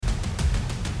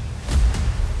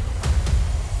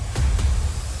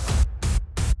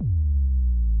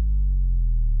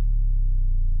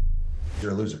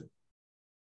you're a loser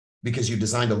because you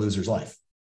designed a loser's life.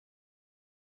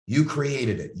 You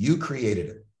created it. You created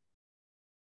it.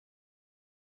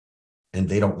 And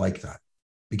they don't like that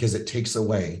because it takes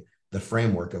away the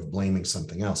framework of blaming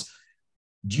something else.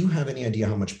 Do you have any idea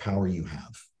how much power you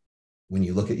have when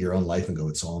you look at your own life and go,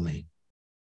 it's all me?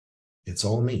 It's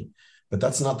all me. But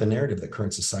that's not the narrative that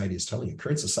current society is telling you.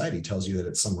 Current society tells you that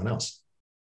it's someone else.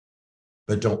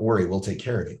 But don't worry, we'll take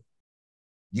care of you.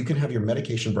 You can have your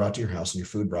medication brought to your house and your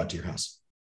food brought to your house.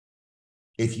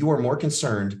 If you are more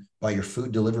concerned by your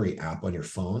food delivery app on your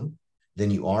phone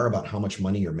than you are about how much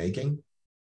money you're making,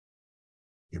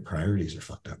 your priorities are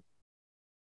fucked up.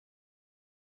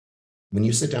 When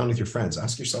you sit down with your friends,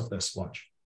 ask yourself this, watch.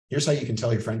 Here's how you can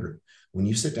tell your friend group. When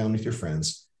you sit down with your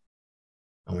friends,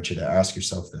 I want you to ask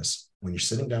yourself this. When you're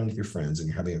sitting down with your friends and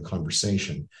you're having a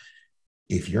conversation,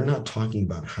 if you're not talking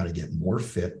about how to get more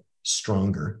fit,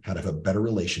 stronger, how to have a better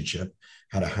relationship,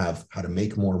 how to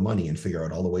make more money and figure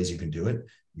out all the ways you can do it,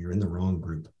 you're in the wrong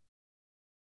group.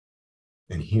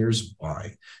 And here's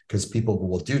why. Because people go,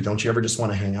 well, dude, don't you ever just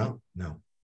want to hang out? No.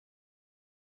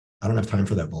 I don't have time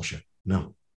for that bullshit.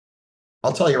 No.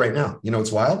 I'll tell you right now, you know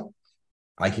what's wild?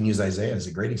 I can use Isaiah as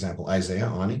a great example. Isaiah,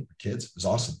 Ani, kids, is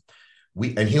awesome.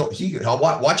 I'll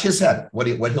watch his head, what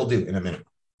he'll do in a minute.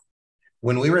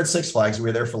 When we were at Six Flags, we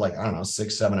were there for like, I don't know,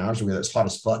 6-7 hours. We were there, it's hot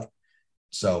as fuck.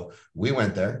 So we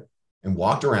went there and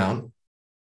walked around,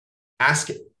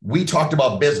 we talked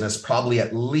about business probably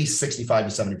at least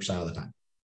 65 to 70% of the time.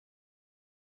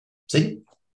 See,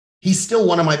 he's still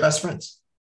one of my best friends.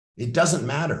 It doesn't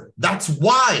matter. That's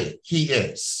why he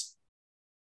is.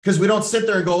 Because we don't sit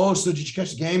there and go, oh, so did you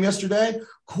catch the game yesterday?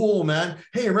 Cool, man.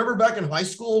 Hey, remember back in high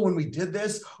school when we did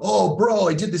this? Oh, bro,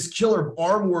 I did this killer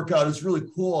arm workout. It's really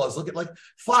cool. I was looking like,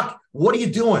 fuck, what are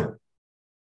you doing?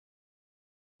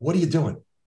 What are you doing?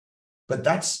 But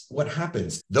that's what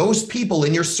happens. Those people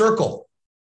in your circle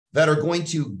that are going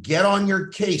to get on your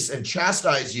case and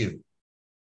chastise you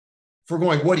for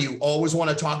going, what do you always want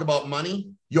to talk about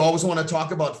money? You always want to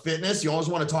talk about fitness? You always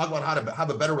want to talk about how to have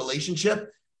a better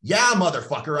relationship? Yeah,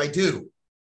 motherfucker, I do.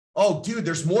 Oh, dude,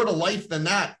 there's more to life than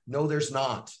that. No, there's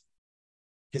not.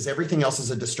 Because everything else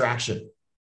is a distraction.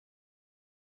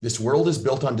 This world is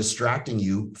built on distracting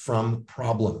you from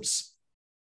problems.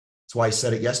 That's why I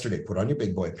said it yesterday. Put on your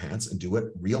big boy pants and do what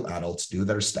real adults do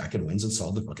that are stacking wins and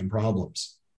solve the fucking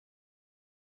problems.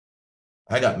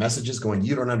 I got messages going,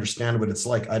 you don't understand what it's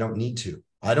like. I don't need to.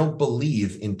 I don't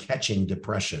believe in catching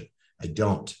depression. I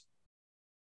don't.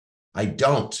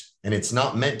 And it's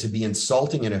not meant to be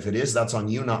insulting. And if it is, that's on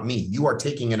you, not me. You are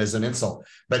taking it as an insult.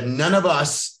 But none of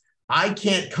us, I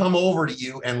can't come over to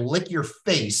you and lick your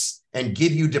face and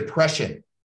give you depression.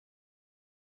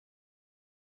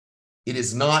 It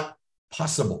is not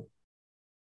possible.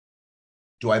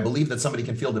 Do I believe that somebody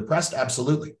can feel depressed?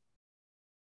 Absolutely.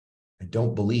 I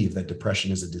don't believe that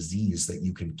depression is a disease that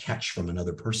you can catch from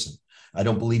another person. I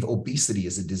don't believe obesity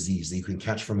is a disease that you can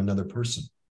catch from another person.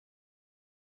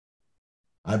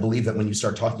 I believe that when you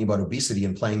start talking about obesity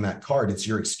and playing that card, it's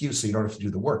your excuse so you don't have to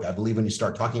do the work. I believe when you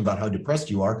start talking about how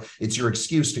depressed you are, it's your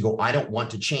excuse to go, I don't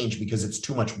want to change because it's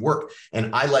too much work.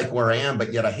 And I like where I am,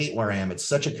 but yet I hate where I am. It's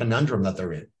such a conundrum that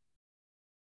they're in.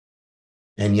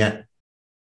 And yet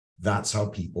that's how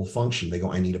people function. They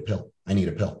go, I need a pill. I need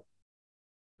a pill.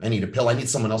 I need a pill. I need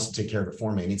someone else to take care of it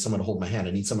for me. I need someone to hold my hand.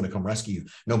 I need someone to come rescue you.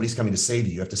 Nobody's coming to save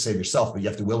you. You have to save yourself, but you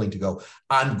have to be willing to go,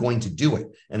 I'm going to do it.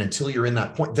 And until you're in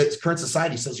that point, the current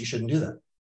society says you shouldn't do that.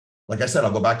 Like I said,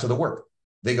 I'll go back to the work.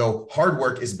 They go, hard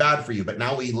work is bad for you, but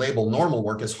now we label normal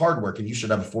work as hard work and you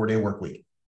should have a 4-day work week.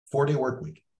 4-day work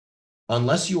week.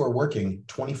 Unless you are working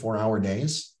 24-hour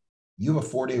days, you have a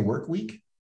 4-day work week.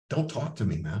 Don't talk to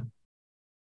me, man.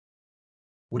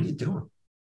 What are you doing?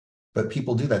 But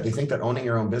people do that. They think that owning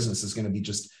your own business is going to be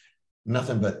just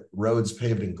nothing but roads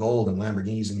paved in gold and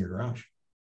Lamborghinis in your garage.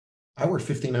 I work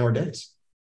 15-hour days.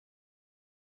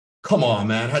 Come on,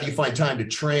 man. How do you find time to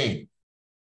train?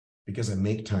 Because I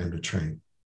make time to train.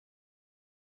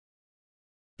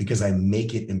 Because I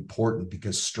make it important,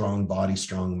 because strong body,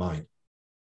 strong mind.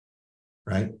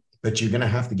 Right? But you're going to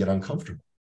have to get uncomfortable.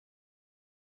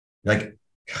 Like,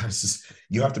 guys,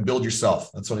 you have to build yourself.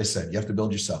 That's what I said. You have to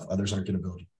build yourself. Others aren't going to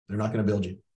build you. They're not going to build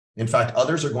you. In fact,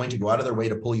 others are going to go out of their way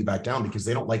to pull you back down because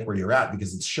they don't like where you're at,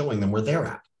 because it's showing them where they're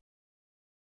at.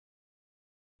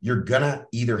 You're going to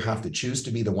either have to choose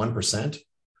to be the 1%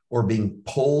 or being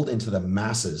pulled into the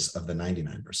masses of the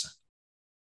 99%.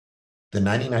 The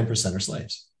 99% are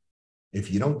slaves.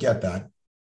 If you don't get that,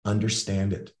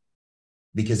 understand it.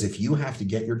 Because if you have to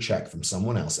get your check from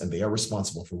someone else and they are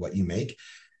responsible for what you make,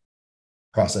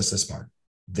 process this part.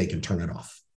 They can turn it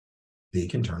off. They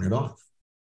can turn it off.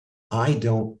 I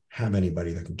don't have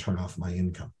anybody that can turn off my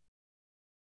income.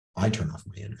 I turn off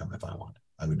my income if I want.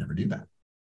 I would never do that.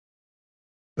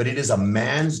 But it is a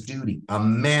man's duty, a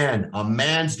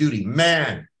man's duty,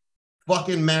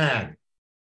 fucking man.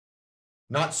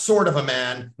 Not sort of a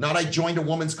man, not I joined a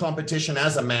woman's competition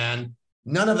as a man.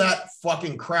 None of that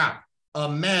fucking crap. A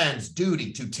man's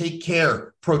duty to take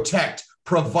care, protect,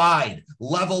 provide,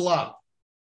 level up.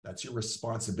 That's your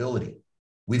responsibility.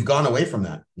 We've gone away from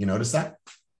that. You notice that?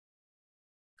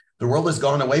 The world has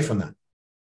gone away from that.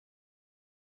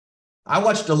 I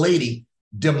watched a lady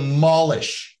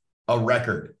demolish a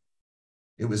record.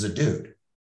 It was a dude.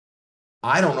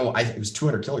 I don't know. It was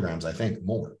 200 kilograms, I think,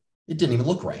 more. It didn't even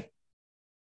look right.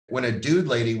 When a dude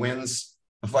lady wins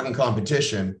a fucking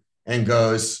competition and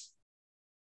goes,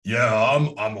 yeah,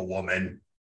 I'm a woman.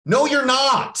 No, you're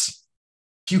not.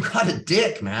 You got a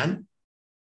dick, man.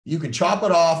 You can chop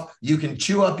it off. You can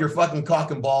chew up your fucking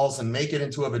cock and balls and make it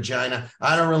into a vagina.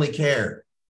 I don't really care.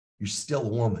 You're still a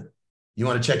woman. You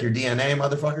want to check your DNA,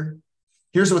 motherfucker?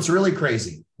 Here's what's really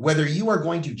crazy. Whether you are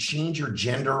going to change your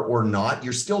gender or not,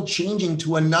 you're still changing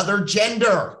to another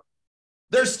gender.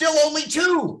 There's still only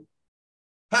two.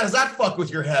 How does that fuck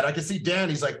with your head? I can see Dan.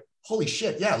 He's like, holy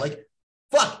shit. Yeah, like,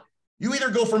 fuck. You either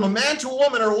go from a man to a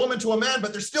woman or a woman to a man,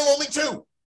 but there's still only two.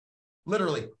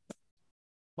 Literally.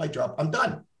 Mic drop. I'm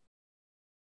done.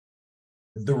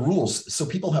 The rules. So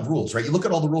people have rules, right? You look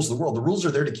at all the rules of the world. The rules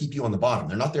are there to keep you on the bottom.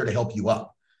 They're not there to help you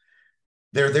up.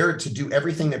 They're there to do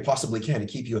everything they possibly can to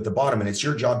keep you at the bottom. And it's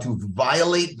your job to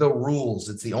violate the rules.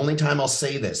 It's the only time I'll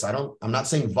say this. I'm not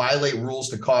saying violate rules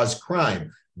to cause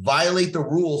crime. Violate the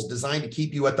rules designed to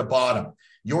keep you at the bottom.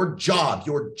 Your job,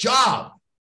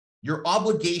 your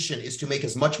obligation is to make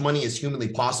as much money as humanly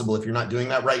possible. If you're not doing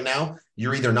that right now,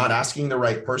 you're either not asking the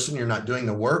right person, you're not doing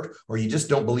the work, or you just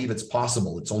don't believe it's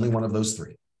possible. It's only one of those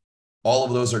three. All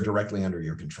of those are directly under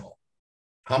your control.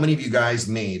 How many of you guys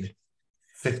made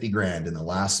 50 grand in the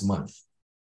last month?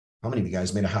 How many of you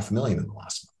guys made $500,000 in the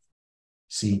last month?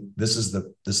 See, this is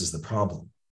the problem.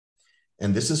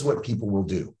 And this is what people will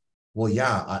do. Well,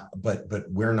 yeah, but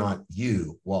we're not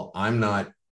you. Well, I'm not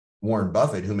Warren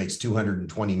Buffett, who makes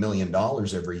 $220 million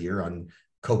every year on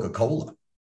Coca-Cola.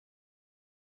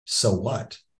 So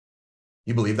what?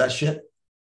 You believe that shit?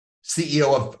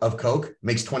 CEO of Coke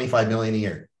makes $25 million a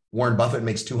year. Warren Buffett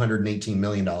makes $218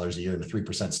 million a year and a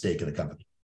 3% stake in the company.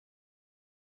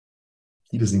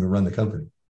 He doesn't even run the company.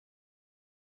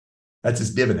 That's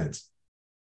his dividends.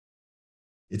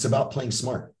 It's about playing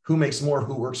smart. Who makes more?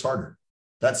 Who works harder?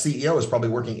 That CEO is probably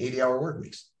working 80-hour work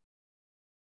weeks.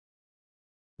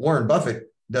 Warren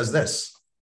Buffett does this.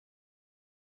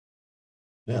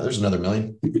 Yeah, there's another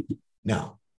million.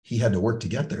 Now, he had to work to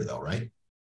get there, though, right?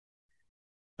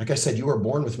 Like I said, you are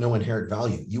born with no inherent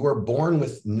value. You are born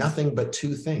with nothing but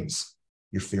two things.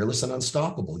 You're fearless and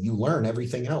unstoppable. You learn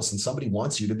everything else, and somebody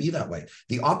wants you to be that way.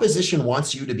 The opposition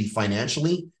wants you to be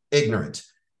financially ignorant,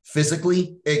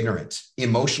 physically ignorant,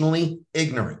 emotionally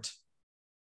ignorant.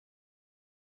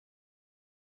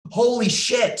 Holy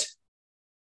shit.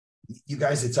 You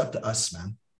guys, it's up to us,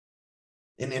 man.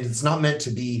 And it's not meant to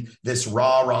be this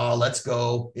rah, let's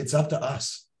go. It's up to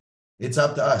us. It's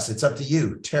up to us. It's up to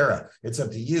you, Tara. It's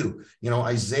up to you,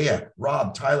 Isaiah,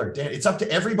 Rob, Tyler, Dan. It's up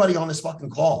to everybody on this fucking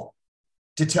call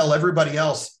to tell everybody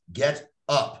else, get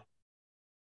up.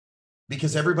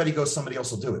 Because everybody goes, somebody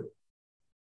else will do it.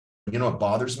 You know what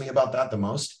bothers me about that the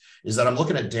most is that I'm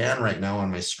looking at Dan right now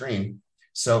on my screen.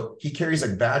 So he carries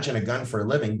a badge and a gun for a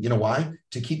living. You know why?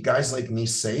 To keep guys like me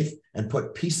safe and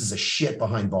put pieces of shit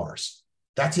behind bars.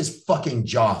 That's his fucking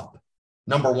job.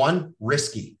 Number one,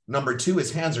 risky. Number two,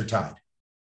 his hands are tied.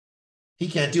 He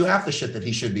can't do half the shit that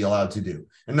he should be allowed to do.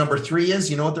 And number three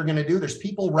is, you know what they're going to do? There's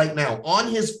people right now on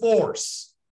his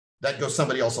force that go,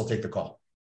 somebody else will take the call.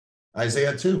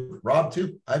 Isaiah too, Rob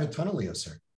too. I have a ton of Leos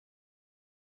here.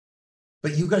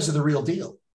 But you guys are the real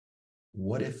deal.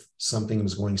 What if something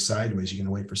was going sideways? You're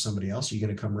going to wait for somebody else? Or you're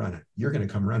going to come running? You're going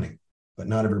to come running. But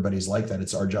not everybody's like that.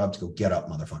 It's our job to go, get up,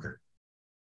 motherfucker.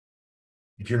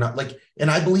 If you're not like, and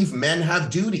I believe men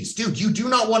have duties. Dude, you do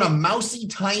not want a mousy,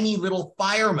 tiny little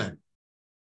fireman.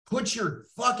 Put your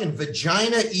fucking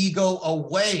vagina ego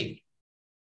away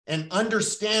and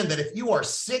understand that if you are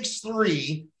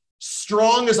 6'3",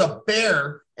 strong as a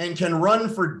bear, and can run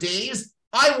for days,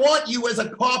 I want you as a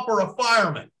cop or a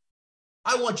fireman.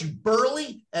 I want you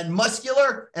burly and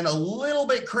muscular and a little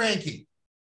bit cranky.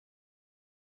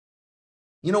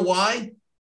 You know why?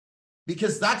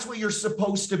 Because that's what you're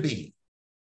supposed to be.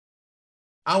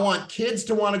 I want kids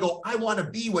to want to go, I want to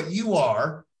be what you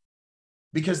are,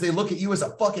 because they look at you as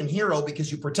a fucking hero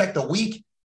because you protect the weak.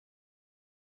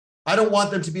 I don't want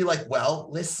them to be like, well,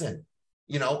 listen,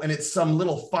 you know, and it's some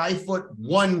little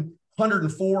 5'1",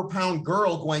 104-pound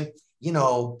girl going, you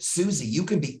know, Susie, you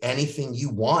can be anything you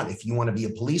want if you want to be a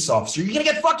police officer. You're going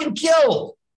to get fucking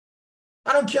killed.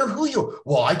 I don't care who you are.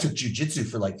 Well, I took jujitsu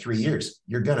for like 3 years.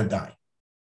 You're going to die.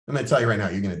 I'm going to tell you right now,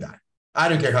 you're going to die. I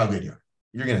don't care how good you are.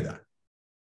 You're going to die.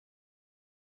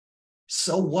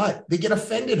 So what? They get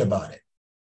offended about it.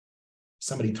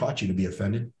 Somebody taught you to be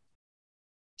offended.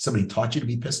 Somebody taught you to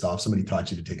be pissed off. Somebody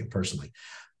taught you to take it personally.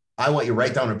 I want you to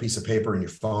write down on a piece of paper in your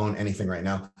phone, anything right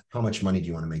now. How much money do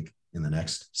you want to make in the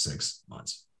next 6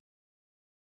 months?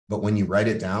 But when you write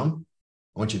it down,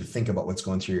 I want you to think about what's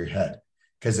going through your head.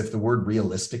 Because if the word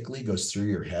realistically goes through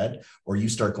your head, or you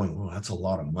start going, oh, that's a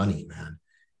lot of money, man,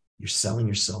 you're selling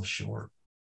yourself short.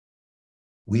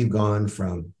 We've gone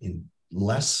from, in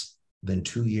less than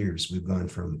 2 years, we've gone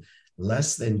from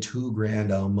less than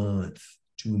 $2,000 a month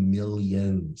to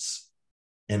millions.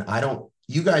 And I don't,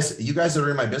 you guys that are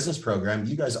in my business program,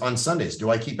 you guys on Sundays, do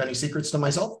I keep any secrets to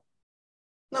myself?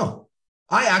 No.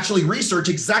 I actually research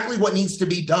exactly what needs to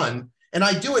be done, and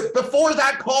I do it before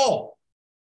that call.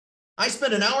 I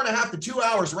spend an hour and a half to 2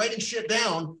 hours writing shit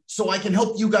down so I can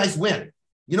help you guys win.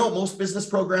 You know what most business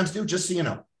programs do? Just so you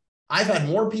know, I've had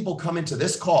more people come into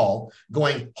this call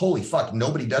going, holy fuck,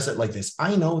 nobody does it like this.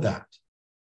 I know that.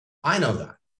 I know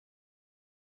that.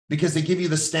 Because they give you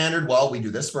the standard, well, we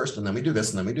do this first, and then we do this,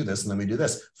 and then we do this, and then we do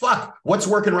this. Fuck, what's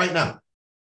working right now?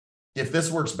 If this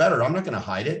works better, I'm not going to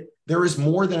hide it. There is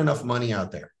more than enough money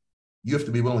out there. You have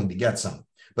to be willing to get some,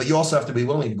 but you also have to be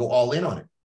willing to go all in on it.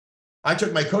 I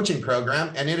took my coaching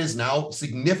program, and it is now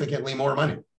significantly more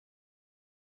money.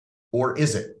 Or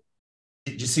is it?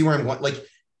 Did you see where I'm going? Like,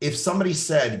 if somebody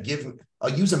said, I'll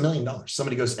use $1 million.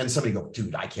 Somebody goes,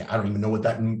 dude, I don't even know what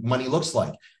that money looks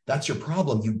like. That's your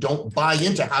problem. You don't buy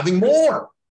into having more.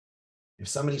 If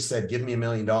somebody said, give me $1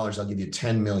 million, I'll give you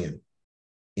 10 million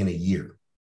in a year.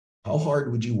 How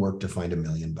hard would you work to find $1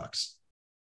 million bucks?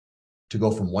 To go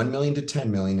from 1 million to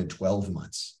 10 million in 12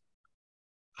 months.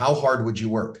 How hard would you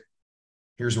work?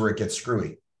 Here's where it gets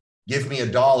screwy. Give me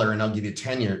 $1 and I'll give you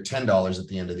 $10 at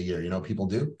the end of the year. You know what people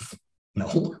do?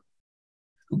 No.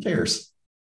 Who cares?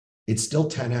 It's still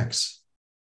 10x.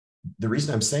 The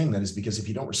reason I'm saying that is because if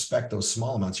you don't respect those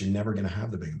small amounts, you're never going to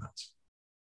have the big amounts.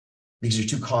 Because you're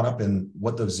too caught up in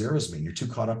what those zeros mean. You're too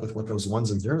caught up with what those ones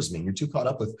and zeros mean. You're too caught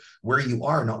up with where you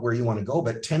are, not where you want to go.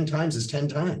 But 10 times is 10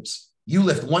 times. You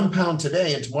lift 1 pound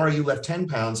today and tomorrow you lift 10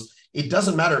 pounds. It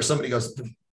doesn't matter if somebody goes,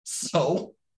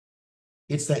 so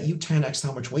it's that you 10x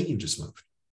how much weight you just moved.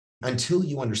 Until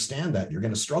you understand that, you're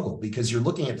going to struggle because you're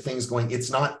looking at things going,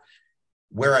 it's not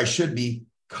where I should be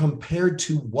compared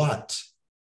to what?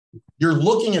 You're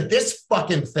looking at this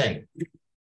fucking thing.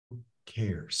 Who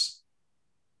cares?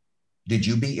 Did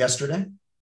you beat yesterday?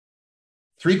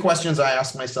 3 questions I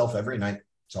ask myself every night.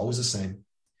 It's always the same.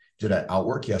 Did I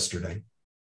outwork yesterday?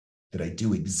 Did I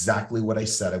do exactly what I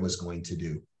said I was going to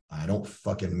do? I don't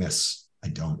fucking miss. I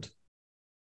don't.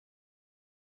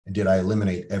 And did I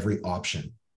eliminate every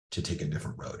option to take a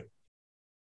different road?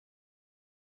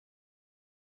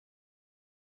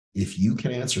 If you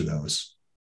can answer those,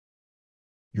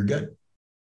 you're good.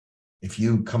 If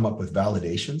you come up with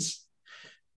validations,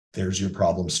 there's your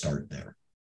problem. Start there.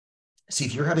 See,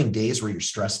 if you're having days where you're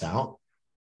stressed out,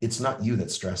 it's not you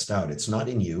that's stressed out. It's not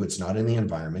in you. It's not in the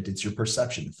environment. It's your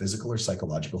perception, physical or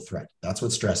psychological threat. That's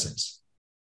what stress is.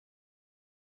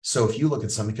 So if you look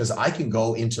at something, because I can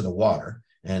go into the water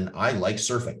and I like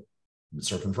surfing. I've been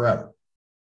surfing forever.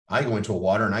 I go into a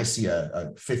water and I see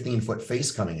a 15-foot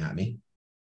face coming at me.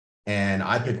 And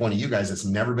I pick one of you guys that's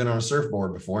never been on a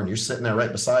surfboard before, and you're sitting there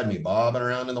right beside me, bobbing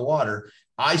around in the water.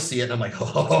 I see it, and I'm like,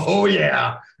 oh,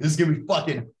 yeah, this is going to be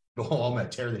fucking, oh, I'm going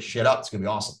to tear this shit up. It's going to be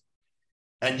awesome.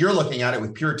 And you're looking at it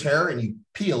with pure terror, and you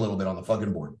pee a little bit on the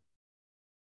fucking board.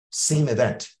 Same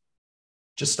event.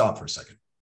 Just stop for a second.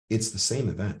 It's the same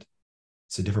event.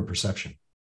 It's a different perception.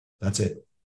 That's it.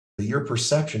 But your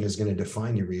perception is going to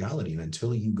define your reality. And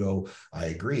until you go, I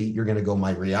agree, you're going to go,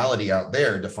 my reality out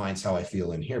there defines how I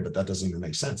feel in here, but that doesn't even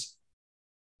make sense.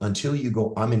 Until you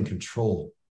go, I'm in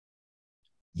control,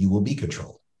 you will be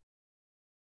controlled.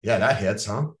 Yeah, that hits,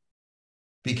 huh?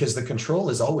 Because the control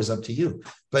is always up to you.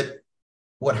 But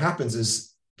what happens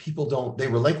is people they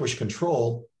relinquish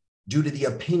control due to the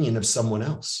opinion of someone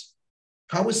else.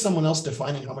 How is someone else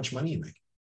defining how much money you make?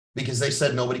 Because they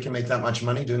said nobody can make that much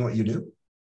money doing what you do?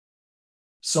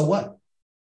 So what?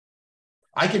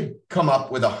 I could come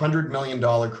up with $100 million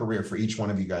career for each one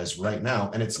of you guys right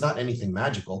now. And it's not anything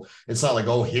magical. It's not like,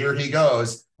 oh, here he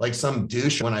goes. Like some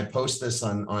douche when I post this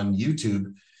on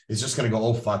YouTube is just going to go,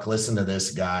 oh, fuck, listen to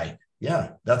this guy.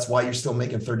 Yeah, that's why you're still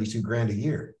making 32 grand a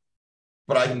year.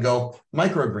 But I can go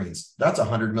microgreens. That's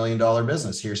 $100 million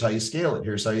business. Here's how you scale it.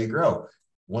 Here's how you grow.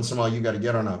 Once in a while, you got to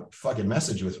get on a fucking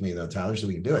message with me though, Tyler, so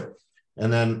we can do it.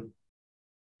 And then,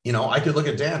 I could look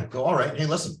at Dan, go, all right, hey,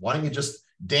 listen, why don't you just,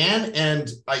 Dan and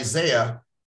Isaiah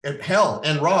and hell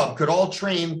and Rob could all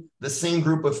train the same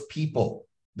group of people.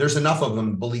 There's enough of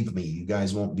them. Believe me, you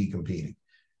guys won't be competing.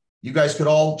 You guys could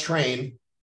all train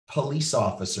police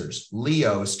officers,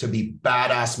 Leos, to be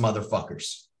badass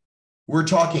motherfuckers. We're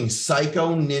talking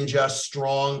psycho, ninja,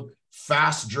 strong,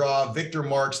 fast draw, Victor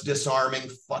Marx, disarming,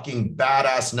 fucking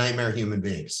badass nightmare human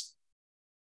beings.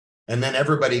 And then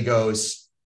everybody goes,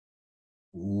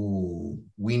 ooh,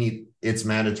 it's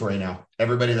mandatory now.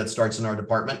 Everybody that starts in our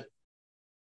department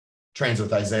trains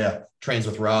with Isaiah, trains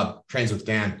with Rob, trains with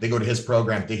Dan. They go to his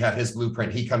program. They have his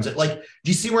blueprint. He comes in. Like, do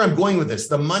you see where I'm going with this?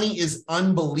 The money is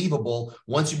unbelievable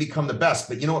once you become the best.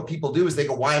 But you know what people do is they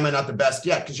go, why am I not the best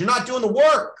yet? Because you're not doing the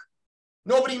work.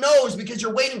 Nobody knows because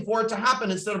you're waiting for it to happen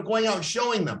instead of going out and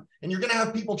showing them. And you're going to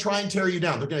have people try and tear you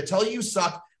down. They're going to tell you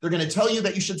suck. They're going to tell you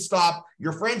that you should stop.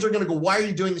 Your friends are going to go, why are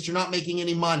you doing this? You're not making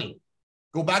any money.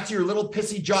 Go back to your little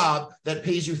pissy job that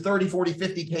pays you 30, 40,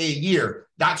 50K a year.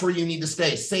 That's where you need to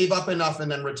stay. Save up enough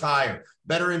and then retire.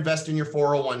 Better invest in your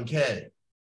 401k.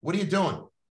 What are you doing?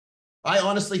 I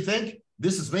honestly think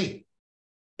this is me.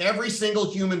 Every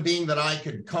single human being that I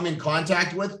could come in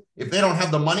contact with, if they don't have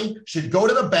the money, should go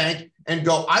to the bank and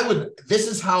go, this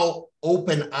is how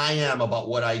open I am about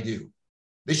what I do.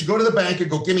 They should go to the bank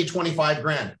and go, give me 25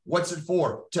 grand. What's it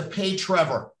for? To pay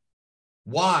Trevor.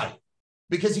 Why?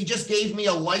 Because he just gave me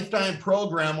a lifetime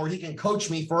program where he can coach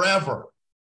me forever.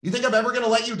 You think I'm ever going to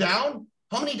let you down?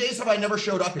 How many days have I never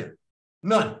showed up here?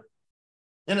 None.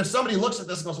 And if somebody looks at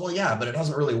this and goes, well, yeah, but it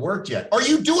hasn't really worked yet. Are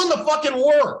you doing the fucking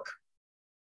work?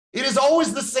 It is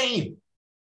always the same.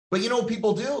 But you know what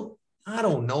people do? I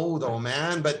don't know though,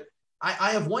 man. But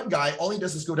I have one guy, all he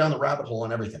does is go down the rabbit hole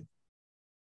on everything.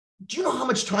 Do you know how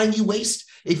much time you waste?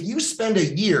 If you spend a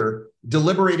year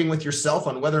deliberating with yourself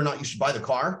on whether or not you should buy the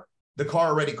car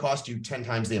already cost you 10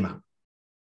 times the amount.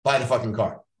 Buy the fucking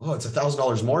car. Oh, it's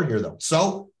 $1,000 more here though.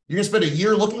 So you're going to spend a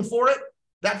year looking for it?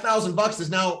 That $1,000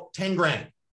 is now 10 grand.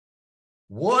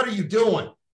 What are you doing?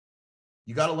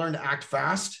 You got to learn to act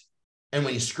fast. And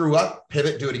when you screw up,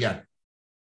 pivot, do it again.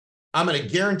 I'm going to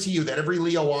guarantee you that every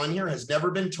Leo on here has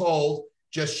never been told,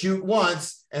 just shoot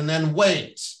once and then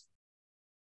wait.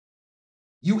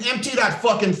 You empty that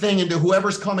fucking thing into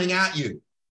whoever's coming at you.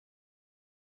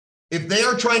 If they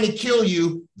are trying to kill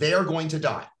you, they are going to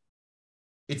die.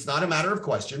 It's not a matter of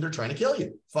question. They're trying to kill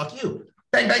you. Fuck you.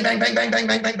 Bang, bang, bang, bang, bang, bang,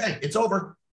 bang, bang, bang. It's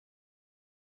over.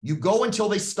 You go until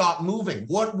they stop moving.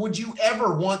 What would you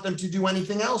ever want them to do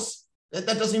anything else? That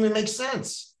doesn't even make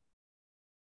sense.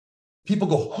 People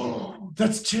go, oh,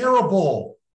 that's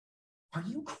terrible. Are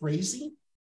you crazy?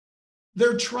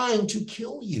 They're trying to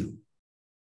kill you.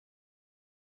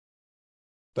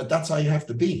 But that's how you have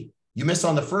to be. You miss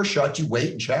on the first shot, you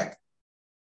wait and check.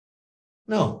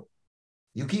 No.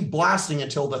 You keep blasting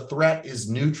until the threat is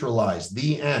neutralized.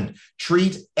 The end.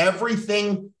 Treat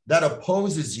everything that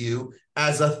opposes you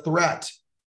as a threat.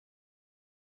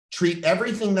 Treat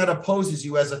everything that opposes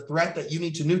you as a threat that you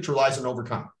need to neutralize and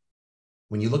overcome.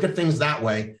 When you look at things that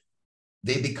way,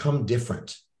 they become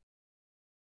different.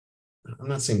 I'm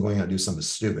not saying going out and do something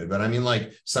stupid, but I mean,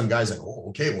 like some guys like, oh,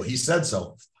 okay, well, he said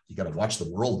so. You got to watch the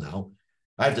world now.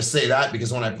 I have to say that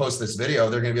because when I post this video,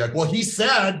 they're going to be like, well, he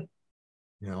said,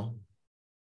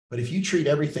 but if you treat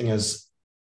everything as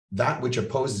that which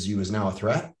opposes you is now a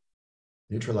threat,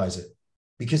 neutralize it.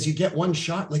 Because you get one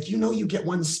shot, like, you get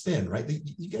one spin, right?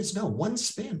 You guys know one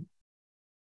spin.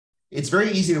 It's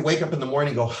very easy to wake up in the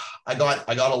morning and go, I got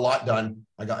a lot done.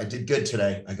 I did good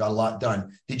today. I got a lot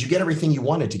done. Did you get everything you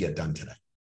wanted to get done today?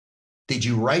 Did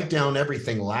you write down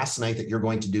everything last night that you're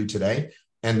going to do today?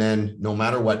 And then no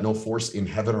matter what, no force in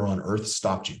heaven or on earth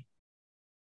stopped you.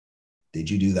 Did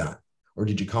you do that? Or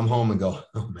did you come home and go,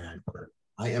 oh man,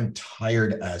 I am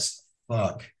tired as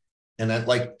fuck. And then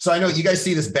so I know you guys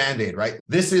see this Band-Aid, right?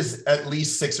 This is at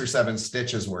least 6 or 7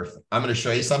 stitches worth. I'm going to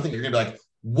show you something. You're going to be like,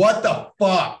 what the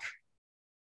fuck?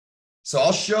 So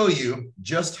I'll show you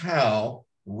just how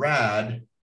rad.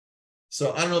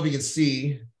 So I don't know if you can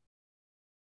see.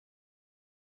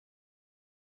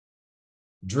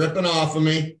 Dripping off of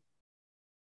me.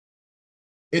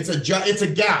 It's a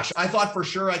gash. I thought for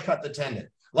sure I cut the tendon.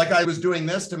 Like I was doing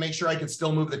this to make sure I could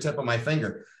still move the tip of my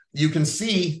finger. You can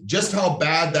see just how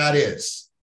bad that is.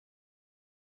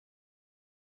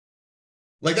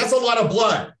 Like that's a lot of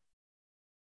blood.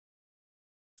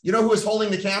 You know who was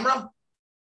holding the camera?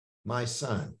 My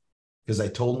son. Because I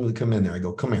told him to come in there. I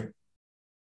go, come here.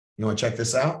 You want to check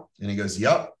this out? And he goes,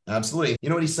 yep, absolutely. You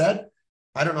know what he said?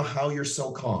 I don't know how you're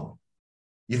so calm.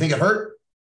 You think it hurt?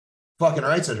 Fucking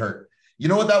rights it hurt. You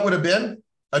know what that would have been?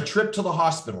 A trip to the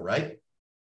hospital, right?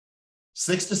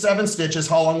 6 to 7 stitches.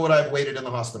 How long would I have waited in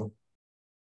the hospital?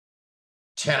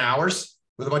 10 hours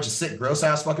with a bunch of sick, gross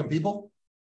ass fucking people?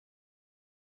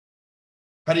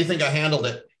 How do you think I handled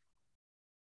it?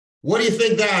 What do you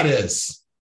think that is?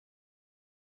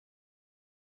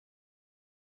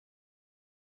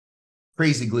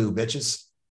 Crazy glue, bitches.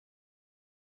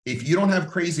 If you don't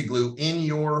have crazy glue in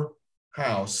your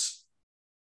house,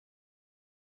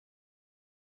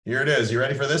 here it is. You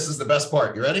ready for this? This is the best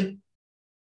part. You ready?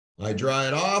 I dry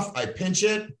it off. I pinch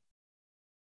it.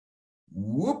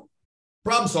 Whoop.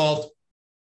 Problem solved.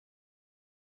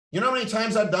 You know how many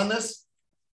times I've done this?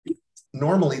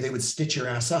 Normally, they would stitch your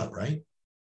ass up, right?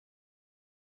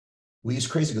 We use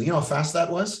crazy glue. You know how fast that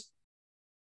was?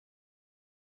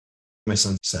 My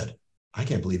son said, I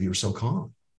can't believe you were so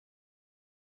calm.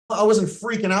 I wasn't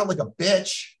freaking out like a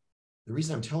bitch. The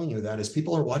reason I'm telling you that is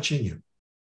people are watching you.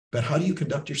 But how do you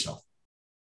conduct yourself?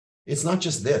 It's not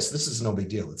just this. This is no big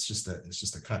deal. It's just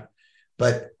a cut.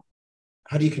 But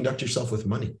how do you conduct yourself with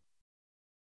money?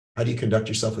 How do you conduct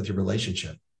yourself with your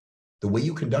relationship? The way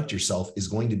you conduct yourself is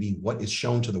going to be what is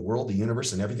shown to the world, the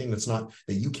universe, and everything that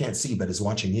you can't see, but is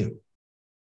watching you.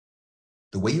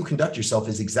 The way you conduct yourself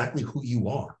is exactly who you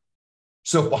are.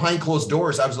 So if behind closed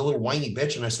doors, I was a little whiny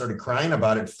bitch and I started crying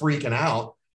about it, freaking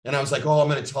out. And I was like, oh, I'm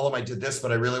going to tell them I did this,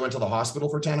 but I really went to the hospital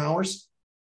for 10 hours.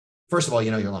 First of all,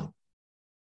 you know you're lying.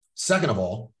 Second of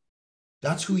all,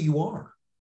 that's who you are.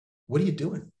 What are you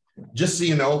doing? Just so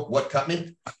you know what cut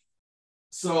me.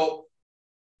 So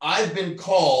I've been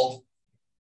called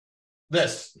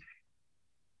this.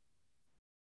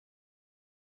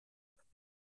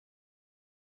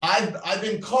 I've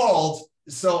been called.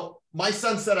 So my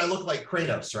son said I look like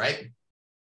Kratos, right?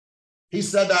 He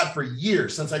said that for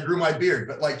years since I grew my beard,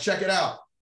 but like, check it out.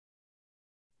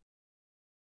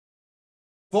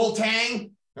 Full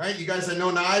tang, right? You guys that know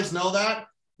knives know that.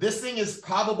 This thing is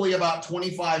probably about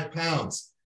 25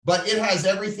 pounds, but it has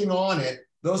everything on it.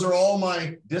 Those are all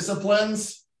my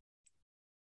disciplines.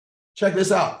 Check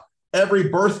this out. Every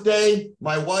birthday,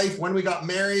 my wife, when we got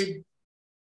married,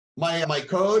 my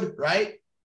code, right?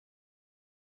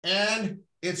 And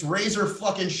it's razor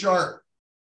fucking sharp.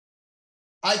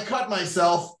 I cut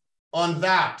myself on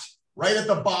that right at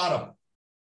the bottom.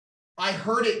 I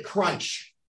heard it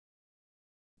crunch.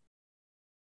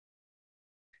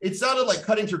 It sounded like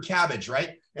cutting through cabbage,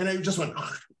 right? And it just went,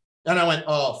 and I went,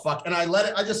 oh, fuck. And I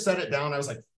just set it down. I was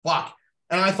like, fuck.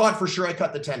 And I thought for sure I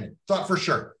cut the tendon. Thought for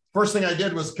sure. First thing I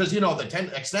did was, because you know, the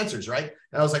extensors, right?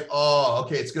 And I was like, oh,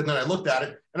 okay, it's good. And then I looked at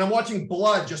it and I'm watching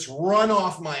blood just run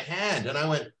off my hand. And I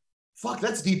went, fuck,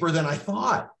 that's deeper than I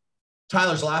thought.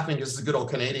 Tyler's laughing because it's a good old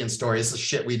Canadian story. It's the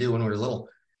shit we do when we were little.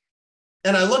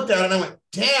 And I looked at it and I went,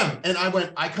 damn. And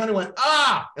I kind of went,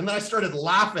 ah. And then I started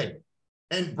laughing.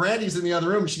 And Brandy's in the other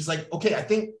room. She's like, okay, I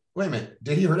think, wait a minute.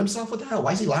 Did he hurt himself? What the hell?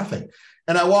 Why is he laughing?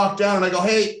 And I walk down and I go,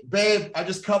 hey, babe, I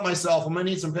just cut myself. I'm going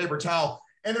to need some paper towel.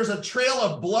 And there's a trail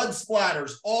of blood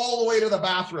splatters all the way to the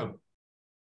bathroom,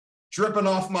 dripping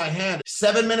off my hand.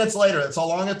 7 minutes later, that's how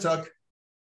long it took.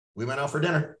 We went out for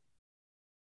dinner.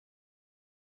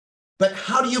 But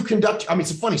how do you conduct? I mean, it's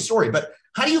a funny story, but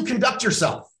how do you conduct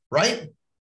yourself, right?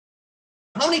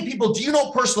 How many people do you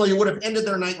know personally who would have ended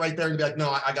their night right there and be like, no,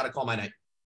 I got to call my night?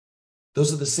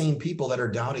 Those are the same people that are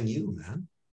doubting you, man.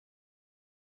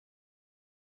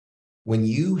 When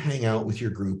you hang out with your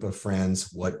group of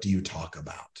friends, what do you talk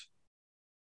about?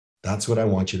 That's what I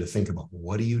want you to think about.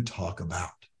 What do you talk about?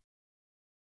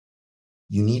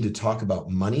 You need to talk about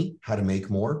money, how to make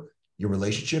more, your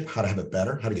relationship, how to have it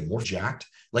better, how to get more jacked.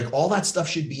 Like all that stuff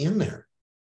should be in there.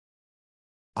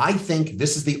 I think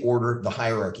this is the order, the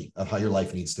hierarchy of how your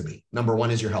life needs to be. Number one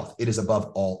is your health. It is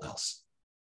above all else.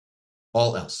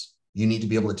 All else. You need to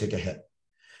be able to take a hit.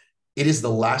 It is the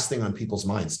last thing on people's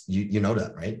minds. You know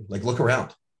that, right? Like look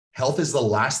around. Health is the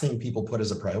last thing people put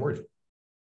as a priority.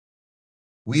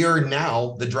 We are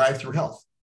now the drive-through health.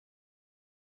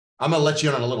 I'm going to let you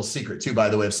in on a little secret too, by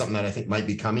the way, of something that I think might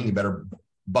be coming. You better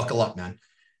buckle up, man.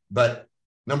 But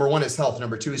number one is health.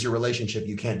 Number two is your relationship.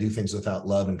 You can't do things without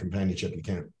love and companionship. You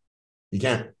can't. You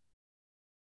can't.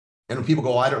 And when people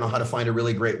go, I don't know how to find a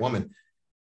really great woman.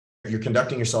 You're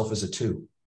conducting yourself as a two.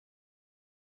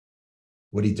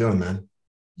 What are you doing, man?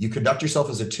 You conduct yourself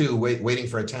as a two, waiting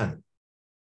for a 10.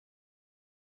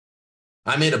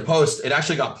 I made a post. It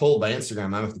actually got pulled by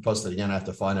Instagram. I have to post it again. I have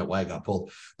to find out why it got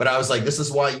pulled. But I was like, this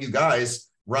is why you guys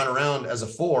run around as a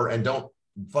 4 and don't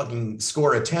fucking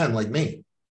score a 10 like me.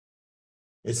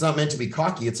 It's not meant to be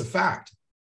cocky. It's a fact.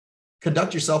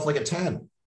 Conduct yourself like a 10.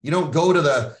 You don't go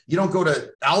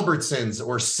to Albertsons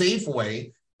or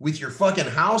Safeway with your fucking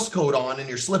house coat on and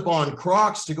your slip-on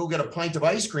Crocs to go get a pint of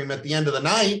ice cream at the end of the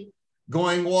night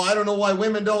going, well, I don't know why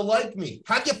women don't like me.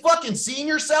 Have you fucking seen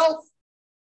yourself?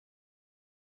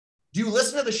 Do you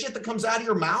listen to the shit that comes out of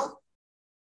your mouth?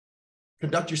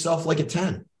 Conduct yourself like a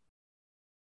 10.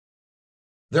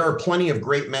 There are plenty of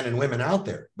great men and women out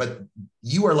there, but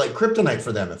you are like kryptonite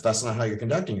for them if that's not how you're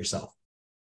conducting yourself.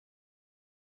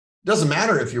 Doesn't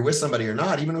matter if you're with somebody or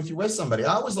not. Even if you're with somebody,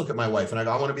 I always look at my wife and I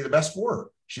go, I want to be the best for her.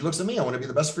 She looks at me, I want to be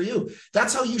the best for you.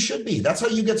 That's how you should be. That's how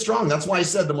you get strong. That's why I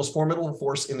said the most formidable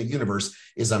force in the universe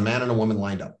is a man and a woman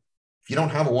lined up. If you don't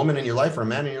have a woman in your life or a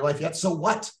man in your life yet, so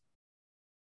what?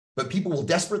 But people will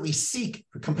desperately seek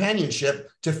companionship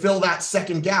to fill that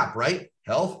second gap, right?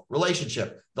 Health,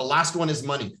 relationship. The last one is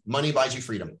money. Money buys you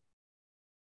freedom.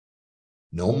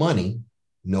 No money,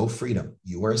 no freedom.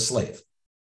 You are a slave.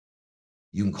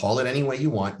 You can call it any way you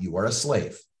want. You are a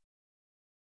slave.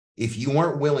 If you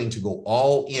aren't willing to go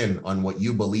all in on what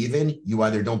you believe in, you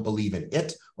either don't believe in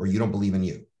it or you don't believe in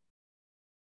you.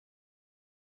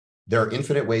 There are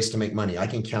infinite ways to make money. I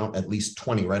can count at least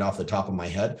 20 right off the top of my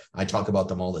head. I talk about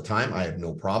them all the time. I have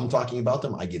no problem talking about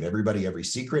them. I give everybody every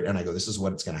secret and I go, this is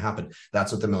what it's going to happen.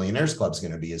 That's what the Millionaires Club is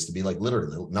going to be, is to be like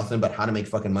literally nothing but how to make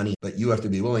fucking money. But you have to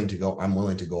be willing to go, I'm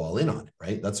willing to go all in on it,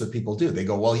 right? That's what people do. They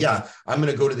go, well, yeah, I'm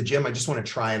going to go to the gym. I just want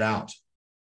to try it out.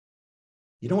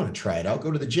 You don't want to try it out.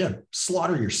 Go to the gym.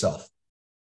 Slaughter yourself.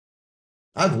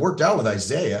 I've worked out with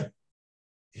Isaiah.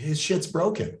 His shit's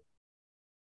broken.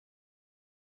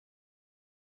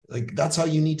 Like, that's how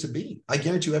you need to be. I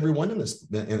guarantee you everyone in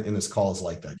this call is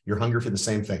like that. You're hungry for the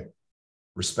same thing,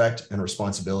 respect and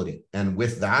responsibility. And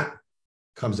with that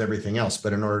comes everything else.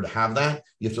 But in order to have that,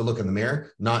 you have to look in the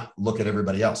mirror, not look at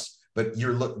everybody else. But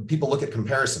people look at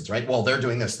comparisons, right? Well, they're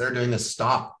doing this. They're doing this.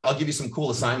 Stop. I'll give you some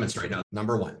cool assignments right now.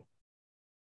 Number one,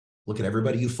 look at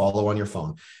everybody you follow on your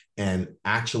phone and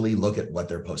actually look at what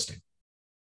they're posting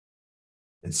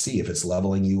and see if it's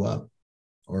leveling you up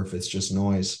or if it's just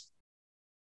noise.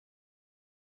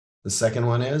 The second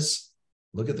one is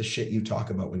look at the shit you talk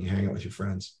about when you hang out with your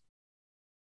friends.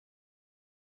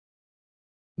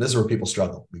 This is where people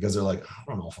struggle because they're like, I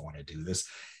don't know if I want to do this.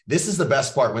 This is the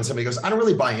best part when somebody goes, I don't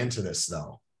really buy into this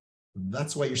though.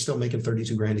 That's why you're still making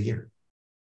 32 grand a year.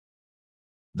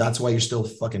 That's why you're still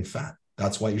fucking fat.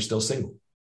 That's why you're still single.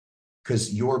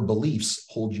 Because your beliefs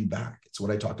hold you back. It's what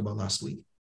I talked about last week.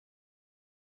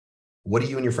 What do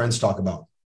you and your friends talk about?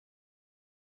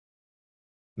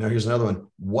 Now, here's another one.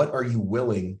 What are you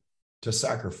willing to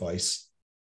sacrifice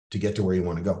to get to where you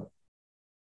want to go?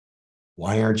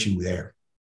 Why aren't you there?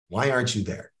 Why aren't you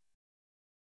there?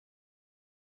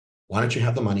 Why don't you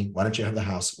have the money? Why don't you have the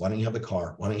house? Why don't you have the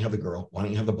car? Why don't you have the girl? Why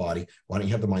don't you have the body? Why don't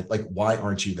you have the mind? Like, why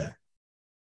aren't you there?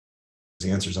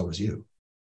 The answer is always you.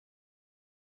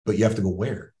 But you have to go,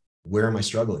 where? Where am I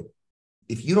struggling?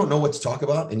 If you don't know what to talk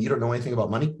about and you don't know anything about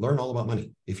money, learn all about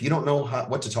money. If you don't know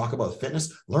what to talk about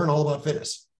fitness, learn all about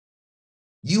fitness.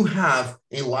 You have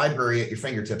a library at your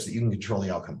fingertips that you can control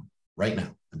the outcome right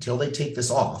now. Until they take this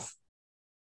off,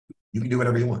 you can do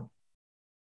whatever you want.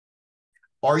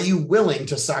 Are you willing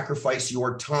to sacrifice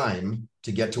your time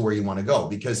to get to where you want to go?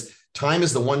 Because time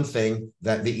is the one thing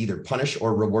that they either punish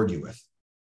or reward you with.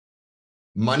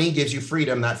 Money gives you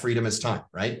freedom. That freedom is time,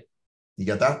 right? You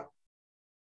get that?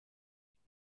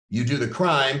 You do the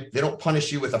crime, they don't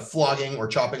punish you with a flogging or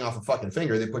chopping off a fucking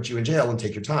finger. They put you in jail and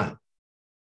take your time.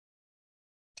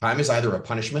 Time is either a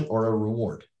punishment or a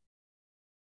reward.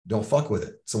 Don't fuck with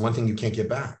it. It's the one thing you can't get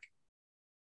back.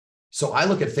 So I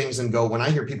look at things and go, when I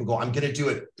hear people go, I'm going to do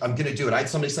it. I'm going to do it. I had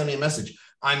somebody send me a message.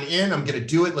 I'm in, I'm going to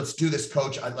do it. Let's do this,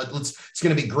 coach. It's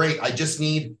going to be great. I just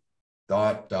need ...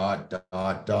 I'm out.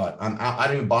 I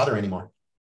don't even bother anymore.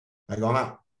 I go, I'm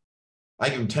out. I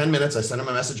give them 10 minutes. I send them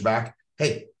a message back.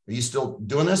 Hey, are you still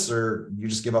doing this or you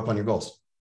just give up on your goals?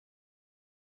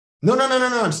 No.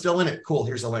 I'm still in it. Cool.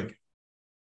 Here's the link.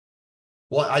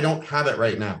 Well, I don't have it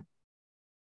right now.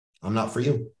 I'm not for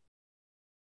you.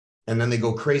 And then they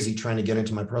go crazy trying to get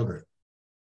into my program.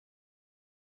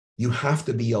 You have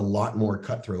to be a lot more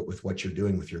cutthroat with what you're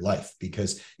doing with your life,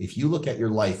 because if you look at your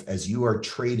life as you are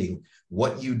trading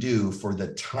what you do for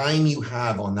the time you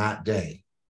have on that day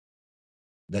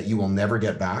that you will never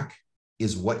get back,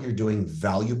 is what you're doing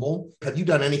valuable? Have you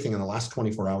done anything in the last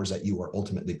 24 hours that you are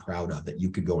ultimately proud of that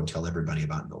you could go and tell everybody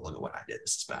about and go, look at what I did.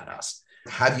 This is badass.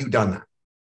 Have you done that?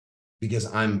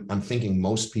 Because I'm thinking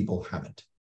most people haven't.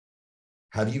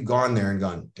 Have you gone there and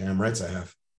gone, damn rights I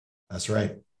have. That's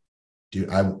right. Dude,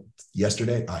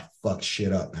 yesterday I fucked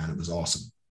shit up, man. It was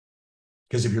awesome.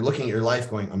 Because if you're looking at your life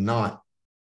going, I'm not,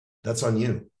 that's on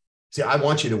you. See, I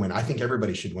want you to win. I think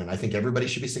everybody should win. I think everybody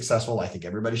should be successful. I think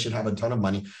everybody should have a ton of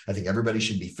money. I think everybody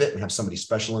should be fit and have somebody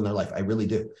special in their life. I really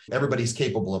do. Everybody's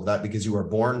capable of that because you are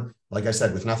born, like I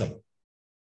said, with nothing.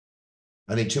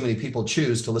 I think too many people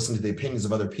choose to listen to the opinions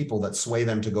of other people that sway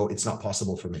them to go, it's not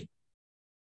possible for me.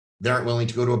 They aren't willing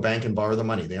to go to a bank and borrow the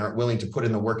money. They aren't willing to put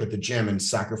in the work at the gym and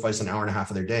sacrifice an hour and a half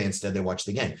of their day. Instead, they watch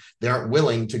the game. They aren't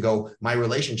willing to go, my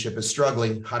relationship is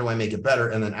struggling. How do I make it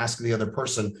better? And then ask the other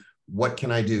person, what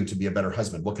can I do to be a better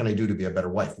husband? What can I do to be a better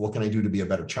wife? What can I do to be a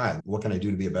better child? What can I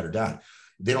do to be a better dad?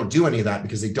 They don't do any of that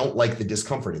because they don't like the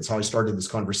discomfort. It's how I started this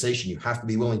conversation. You have to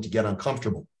be willing to get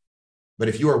uncomfortable. But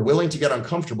if you are willing to get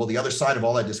uncomfortable, the other side of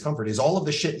all that discomfort is all of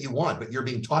the shit you want, but you're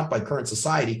being taught by current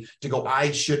society to go,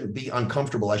 I shouldn't be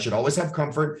uncomfortable. I should always have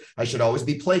comfort. I should always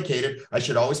be placated. I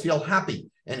should always feel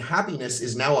happy. And happiness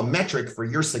is now a metric for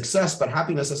your success, but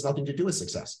happiness has nothing to do with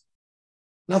success.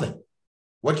 Nothing.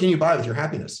 What can you buy with your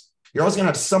happiness? You're always going to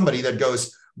have somebody that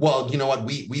goes, well, you know what?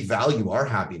 We value our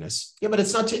happiness. Yeah, but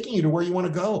it's not taking you to where you want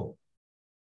to go,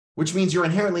 which means you're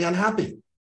inherently unhappy.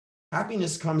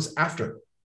 Happiness comes after.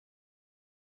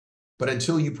 But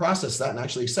until you process that and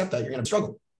actually accept that, you're going to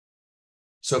struggle.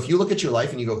 So if you look at your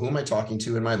life and you go, who am I talking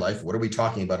to in my life? What are we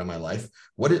talking about in my life?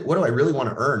 What do I really want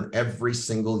to earn every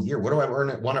single year? What do I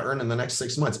want to earn in the next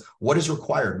 6 months? What is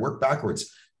required? Work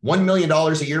backwards. $1 million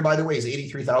a year, by the way, is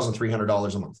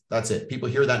 $83,300 a month. That's it. People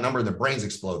hear that number and their brains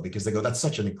explode because they go, that's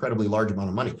such an incredibly large amount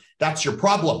of money. That's your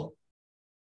problem.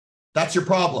 That's your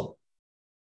problem.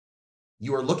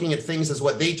 You are looking at things as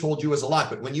what they told you is a lot.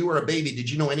 But when you were a baby,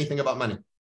 did you know anything about money?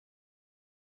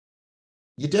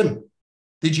 You didn't.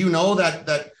 Did you know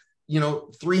that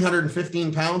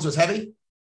 315 pounds was heavy?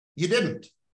 You didn't.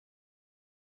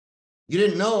 You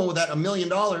didn't know that $1 million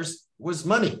was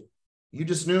money. You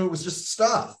just knew it was just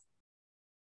stuff.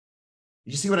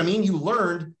 You see what I mean? You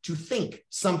learned to think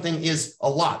something is a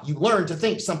lot. You learned to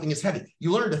think something is heavy.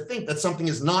 You learned to think that something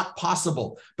is not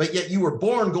possible, but yet you were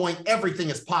born going, everything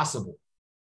is possible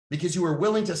because you were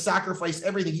willing to sacrifice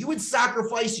everything. You would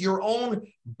sacrifice your own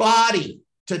body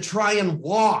to try and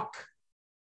walk.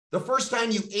 The first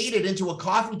time you ate it into a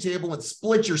coffee table and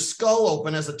split your skull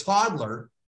open as a toddler,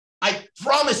 I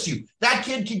promise you, that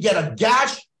kid could get a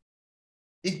gash.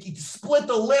 It could split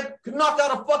the lip, could knock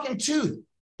out a fucking tooth.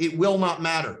 It will not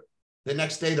matter. The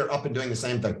next day, they're up and doing the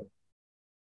same thing.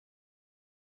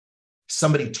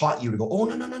 Somebody taught you to go, oh,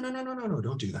 no,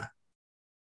 don't do that.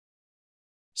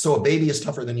 So a baby is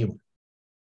tougher than you.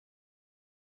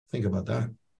 Think about that.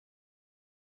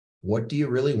 What do you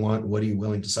really want? What are you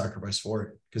willing to sacrifice for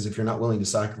it? Because if you're not willing to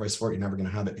sacrifice for it, you're never going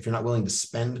to have it. If you're not willing to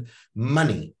spend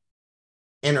money,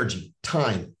 energy,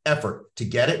 time, effort to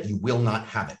get it, you will not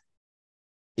have it.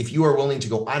 If you are willing to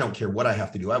go, I don't care what I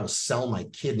have to do. I will sell my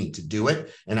kidney to do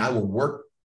it. And I will work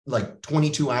like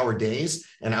 22-hour days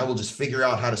and I will just figure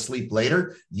out how to sleep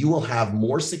later. You will have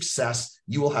more success.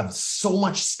 You will have so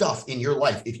much stuff in your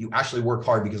life if you actually work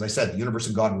hard, because I said the universe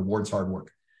of God rewards hard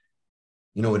work.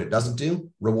 You know what it doesn't do?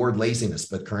 Reward laziness.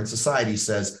 But current society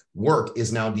says work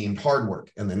is now deemed hard work.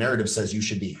 And the narrative says you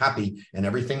should be happy. And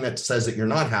everything that says that you're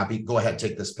not happy, go ahead,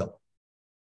 take this pill.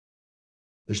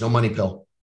 There's no money pill.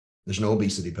 There's no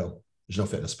obesity pill. There's no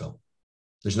fitness pill.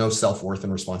 There's no self-worth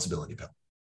and responsibility pill.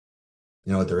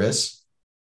 You know what there is?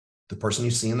 The person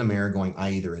you see in the mirror going,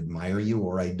 I either admire you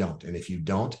or I don't. And if you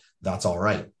don't, that's all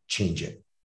right. Change it.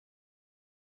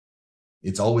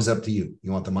 It's always up to you.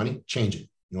 You want the money? Change it.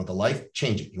 You want the life?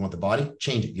 Change it. You want the body?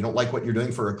 Change it. You don't like what you're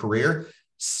doing for a career?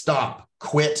 Stop,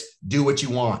 quit, do what you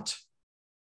want.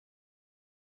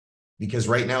 Because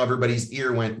right now everybody's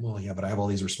ear went, well, yeah, but I have all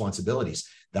these responsibilities.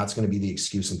 That's going to be the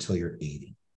excuse until you're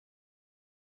 80.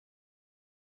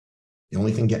 The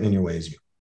only thing getting in your way is you.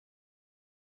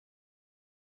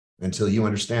 Until you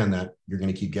understand that, you're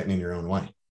going to keep getting in your own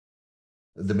way.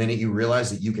 The minute you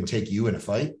realize that you can take you in a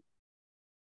fight,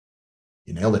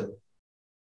 you nailed it.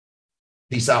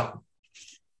 Peace out.